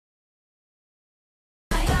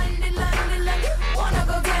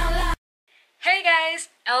Hey guys,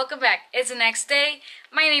 and welcome back. It's the next day.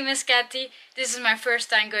 My name is Cathy. This is my first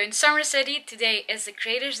time going to Summer City. Today is the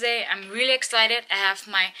Creators Day. I'm really excited. I have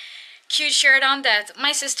my cute shirt on that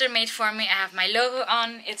my sister made for me. I have my logo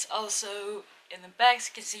on. It's also in the back, as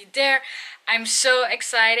you can see there. I'm so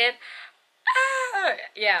excited.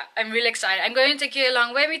 Yeah, I'm really excited. I'm going to take you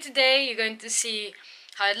along with me today. You're going to see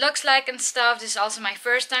how it looks like and stuff. This is also my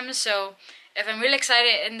first time, so if I'm really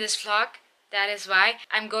excited in this vlog, that is why.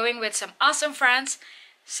 I'm going with some awesome friends,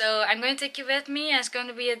 so I'm going to take you with me. It's going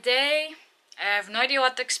to be a day. I have no idea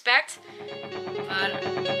what to expect, but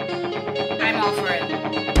I'm all for it.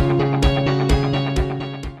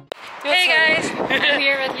 Hey guys, I'm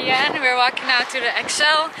here with Leanne. We're walking now to the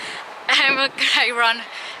Excel. I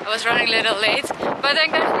was running a little late, but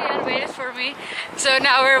thank God Leanne waited for me. So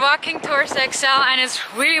now we're walking towards the Excel, and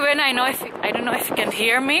it's really windy. I don't know if you can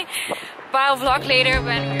hear me, but I'll vlog later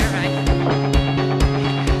when we arrive.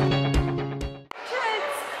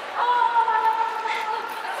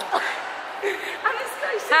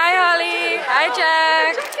 Hi Holly, hi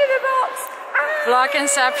Jack. Vlog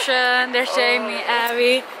Inception. There's Jamie,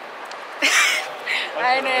 Abbie.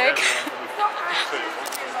 Hi Nick.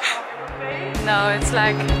 No, it's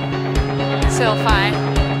like still fine.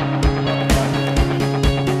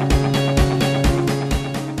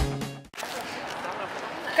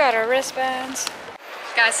 Got our wristbands.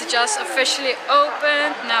 Guys, it just officially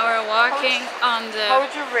opened. Now we're walking on the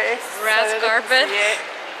red carpet.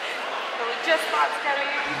 We're just about to go in.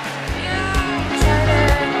 Yeah,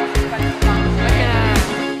 excited. Look at that.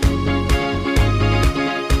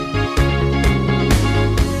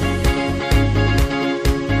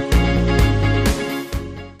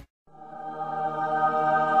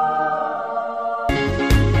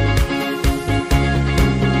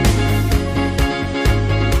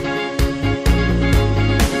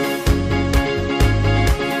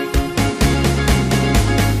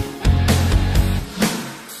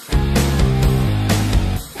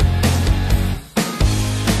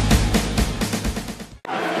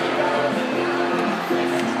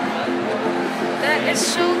 It's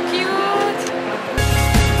so cute.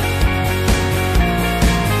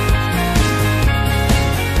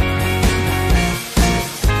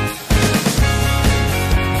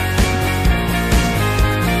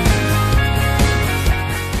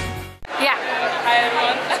 Yeah. Hi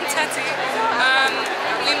everyone, I'm TATI.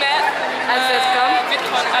 We met at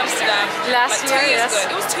VidCon Amsterdam Last like year, 2 years yes.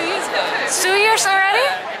 ago. It was 2 years ago. It's 2 years already?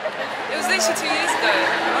 It was literally 2 years ago.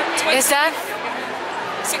 Is that?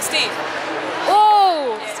 16.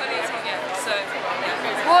 Oh! It's 2018, yeah. So,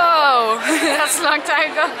 yeah. Whoa! That's a long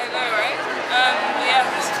time ago. I know, right? Yeah,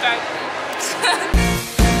 subscribe.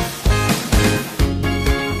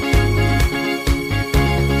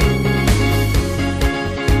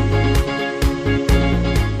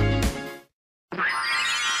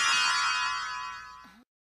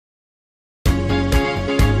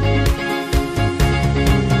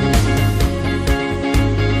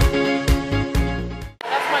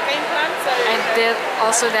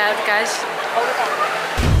 Also that, guys.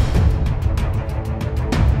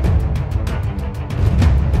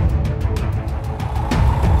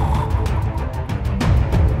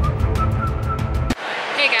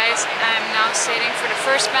 Hey guys, I'm now sitting for the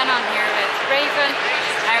first panel here with Raven,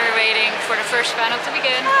 and we're waiting for the first panel to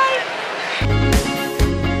begin. Hi.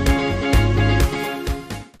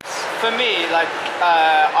 For me,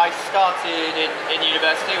 I started in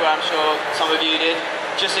university, where I'm sure some of you did,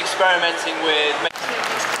 just experimenting with.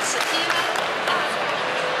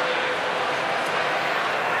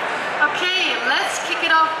 Okay, let's kick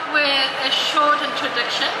it off with a short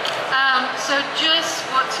introduction. So just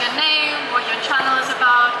what's your name, what your channel is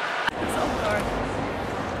about.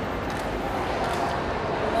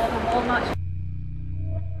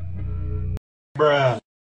 Bruh.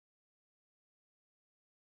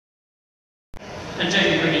 And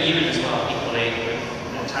Jamie bringing you in as well, equally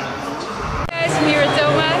with talent. Guys, I'm here with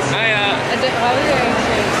Thomas. Hi, How are you doing?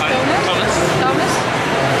 Thomas. Thomas.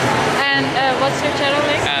 And what's your channel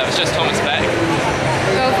name? It's just Thomas Beck.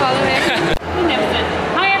 Go follow him.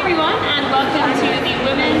 Hi everyone, and welcome to the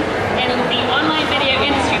Women in the Online Video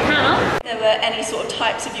Industry panel. There were any sort of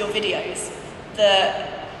types of your videos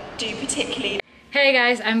that do particularly. Hey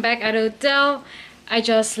guys, I'm back at the hotel. I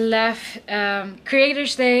just left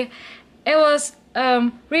Creators Day. It was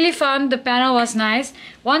really fun. The panel was nice.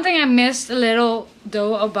 One thing I missed a little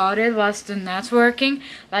though about it was the networking.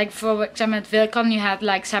 Like for example at VidCon you had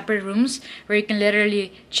like separate rooms where you can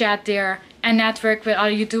literally chat there and network with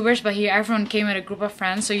other YouTubers, but here everyone came with a group of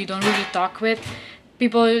friends, so you don't really talk with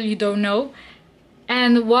people you don't know.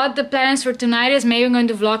 And what the plans for tonight is, maybe I'm going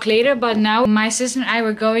to vlog later, but now my sister and I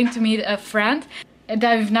were going to meet a friend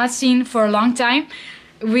that we've not seen for a long time.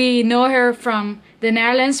 We know her from the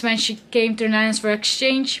Netherlands when she came to the Netherlands for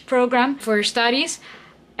exchange program for her studies.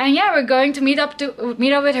 And yeah, we're going to meet up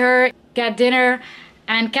with her, get dinner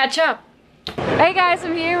and catch up. Hey guys,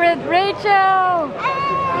 I'm here with Rachel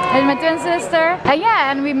and my twin sister.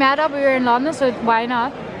 And we met up, we were in London, so why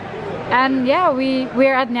not? And yeah,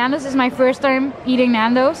 we're at Nando's. This is my first time eating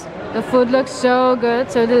Nando's. The food looks so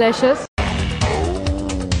good, so delicious.